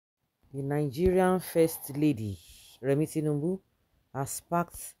The Nigerian First Lady, Remi Tinubu, has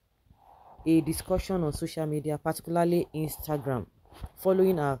sparked a discussion on social media, particularly Instagram,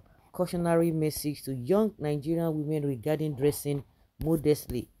 following a cautionary message to young Nigerian women regarding dressing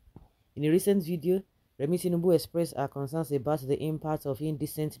modestly. In a recent video, Remi Tinubu expressed her concerns about the impact of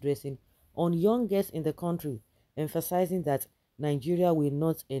indecent dressing on young girls in the country, emphasizing that Nigeria will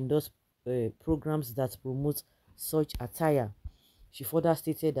not endorse programs that promote such attire. She further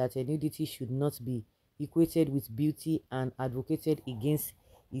stated that nudity should not be equated with beauty and advocated against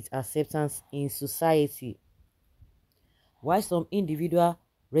its acceptance in society. While some individuals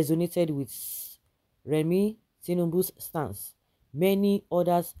resonated with Remi Tinubu's stance, many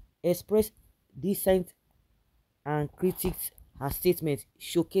others expressed dissent and critiqued her statement,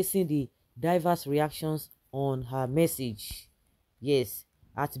 showcasing the diverse reactions on her message. Yes,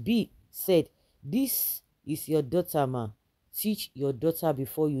 at B said, "This is your daughter, ma. Teach your daughter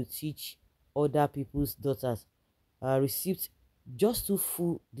before you teach other people's daughters." Received just to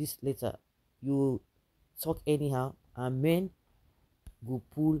fool this letter. You talk anyhow, and men go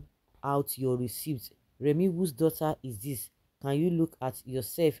pull out your receipt. Remi, whose daughter is this? Can you look at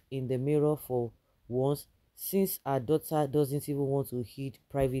yourself in the mirror for once? Since her daughter doesn't even want to heed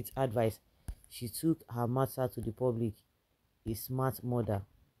private advice, she took her matter to the public. A smart mother.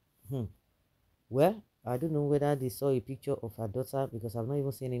 Hmm. Well, I don't know whether they saw a picture of her daughter because I've not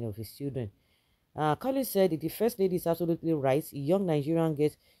even seen any of his children. Collins said the First Lady is absolutely right. Young Nigerian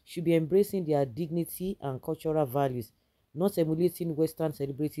girls should be embracing their dignity and cultural values, not emulating Western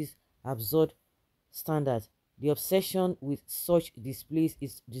celebrities' absurd standards. The obsession with such displays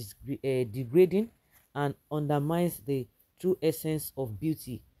is degrading and undermines the true essence of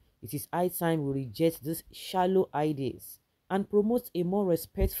beauty. It is high time we reject these shallow ideas and promote a more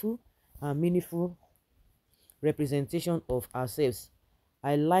respectful and meaningful representation of ourselves.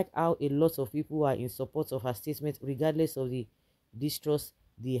 I like how a lot of people are in support of her statement, regardless of the distrust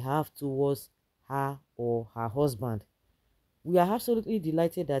they have towards her or her husband. We are absolutely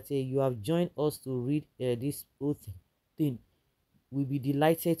delighted that you have joined us to read this whole thing. We'll be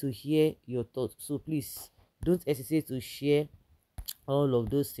delighted to hear your thoughts. So please don't hesitate to share all of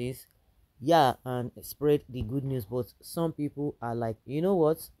those things. Yeah, and spread the good news. But some people are like, you know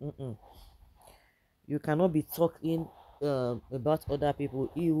what? You cannot be talking about other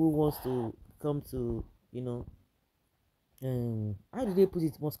people. He who wants to come to, you know, how do they put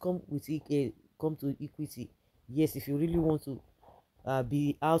it? Must come with come to equity. Yes, if you really want to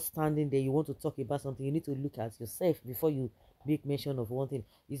be outstanding, then you want to talk about something, you need to look at yourself before you make mention of one thing.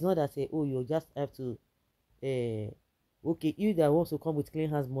 It's not that say, oh, you just have to okay, you that wants to come with clean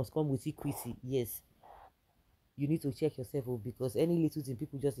hands must come with equity. Yes, you need to check yourself because any little thing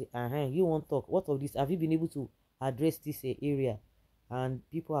people just say, you want talk, what of this, have you been able to address this area? And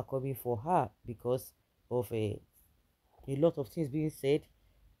people are coming for her because of a lot of things being said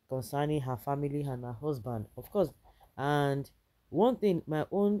concerning her family and her husband, of course. And one thing, my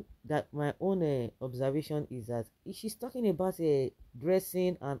own observation is that if she's talking about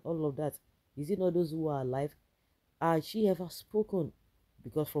dressing and all of that, is it not those who are alive? Has she ever spoken?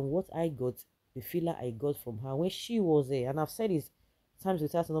 Because from what I got, the feeler I got from her when she was a, and I've said it times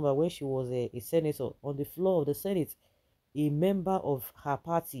without number, when she was a senator on the floor of the Senate, a member of her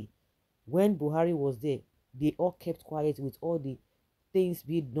party, when Buhari was there, they all kept quiet with all the things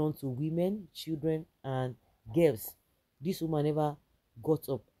being done to women, children, and girls. This woman never got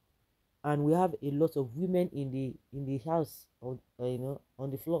up, and we have a lot of women in the house, or on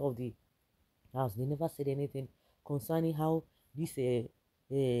the floor of the house. They never said anything concerning how these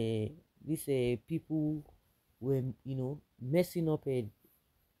people were messing up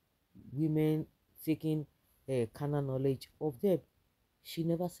women, taking carnal knowledge of them. She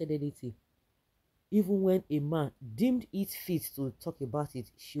never said anything. Even when a man deemed it fit to talk about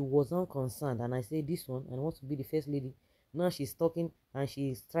it, she was not concerned. And I say, this one, and wants to be the first lady. Now she's talking and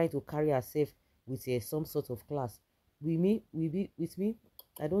she's trying to carry herself with some sort of class. With me,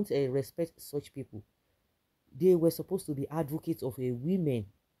 I don't respect such people. They were supposed to be advocates of a women.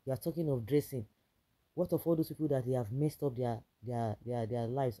 You are talking of dressing. What of all those people that they have messed up their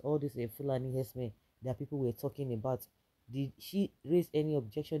lives? All these Fulani herdsmen that people were talking about. Did she raise any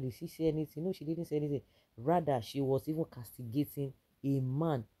objection? Did she say anything? No, she didn't say anything. Rather, she was even castigating a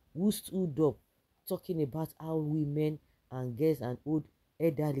man who stood up, talking about how women and girls and old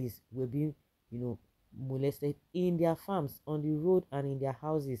elderlies were being, molested in their farms, on the road, and in their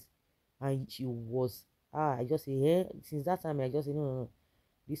houses. And she was, I just say, yeah. Since that time, I just say, no.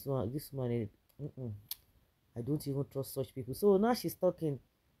 This one, I don't even trust such people. So now she's talking,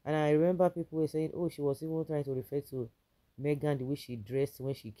 and I remember people were saying, oh, she was even trying to refer to Megan, the way she dressed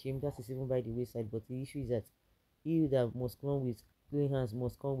when she came, that is even by the wayside. But the issue is that he that must come with clean hands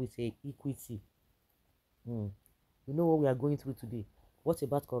must come with a equity. Hmm. You know what we are going through today. What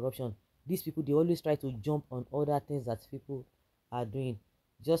about corruption? These people, they always try to jump on other things that people are doing.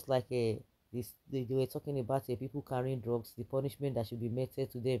 Just like they were talking about people carrying drugs, the punishment that should be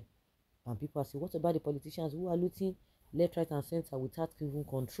meted to them. And people are saying, what about the politicians who are looting left, right, and center without even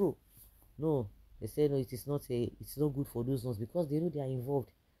control? No, they say no, it's not good for those ones because they know they are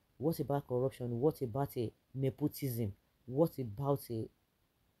involved. What about corruption? What about a nepotism? What about a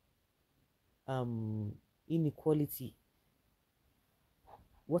inequality?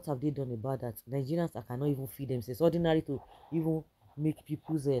 What have they done about that? Nigerians that cannot even feed themselves, ordinary to even make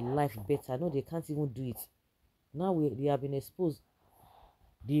people's life better. No, they can't even do it. Now they have been exposed.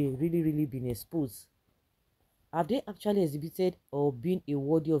 They really been exposed. Have they actually exhibited or been a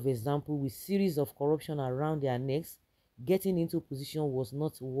worthy of example with series of corruption around their necks? Getting into position was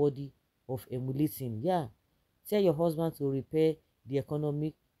not worthy of emulating. Yeah, tell your husband to repair the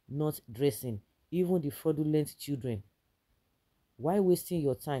economy, not dressing, even the fraudulent children. Why wasting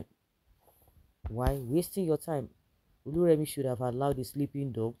your time? Why wasting your time? Remi should have allowed the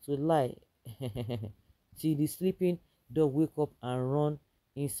sleeping dog to lie. See the sleeping dog wake up and run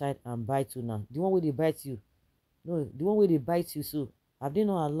inside and bite you now. The one where they bite you. No, the one where they bite you so. Have they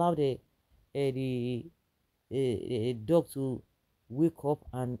not allowed a dog to wake up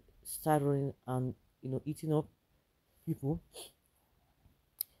and start running and eating up people?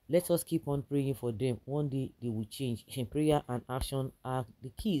 Let us keep on praying for them. One day they will change. Prayer and action are the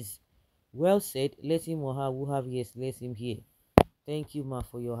keys. Well said. Let him or her who have ears, let him hear. Thank you, ma,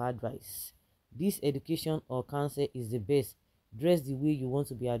 for your advice. This education or counsel is the best. Dress the way you want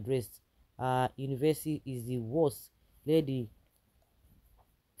to be addressed. University is the worst. Let the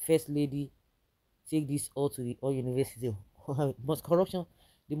first lady take this all to the all university. Must corruption?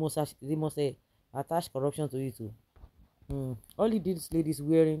 They must attach corruption to it too. All these ladies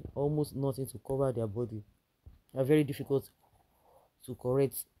wearing almost nothing to cover their body are very difficult to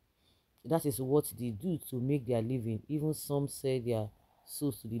correct. That is what they do to make their living. Even some sell their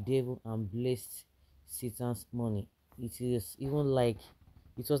souls to the devil and blessed Satan's money. It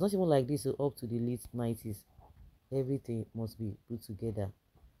was not even like this up to the late 90s. Everything must be put together.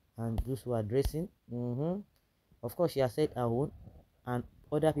 And those who are dressing, of course, she has said her own, and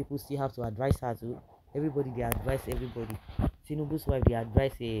other people still have to advise her too. Everybody they advise everybody. Tinubu's wife they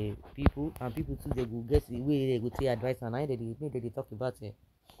advise people, and people too they go get the way they go take advice, and I they talk about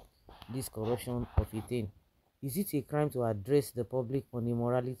this corruption of a thing. Is it a crime to address the public on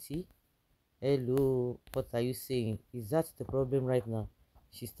immorality? Hello, what are you saying? Is that the problem right now?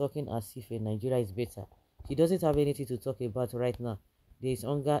 She's talking as if Nigeria is better. She doesn't have anything to talk about right now. There is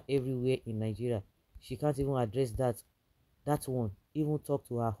hunger everywhere in Nigeria. She can't even address that one. Even talk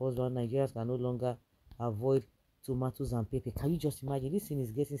to her husband. Nigerians can no longer avoid tomatoes and pepper. Can you just imagine? This thing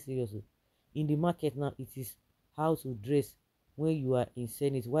is getting serious. In the market now, it is how to dress when you are in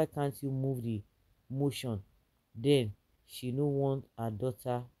Senate. Why can't you move the motion? Then she no want her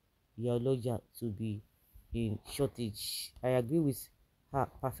daughter Yoloja to be in shortage. I agree with her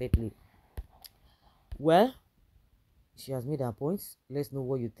perfectly. Well, she has made her points. Let's know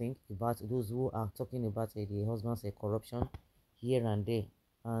what you think about those who are talking about the husband's corruption here and there,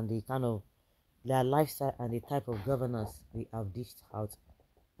 and the kind of their lifestyle and the type of governance they have dished out,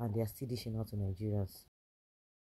 and they are still dishing out to Nigerians.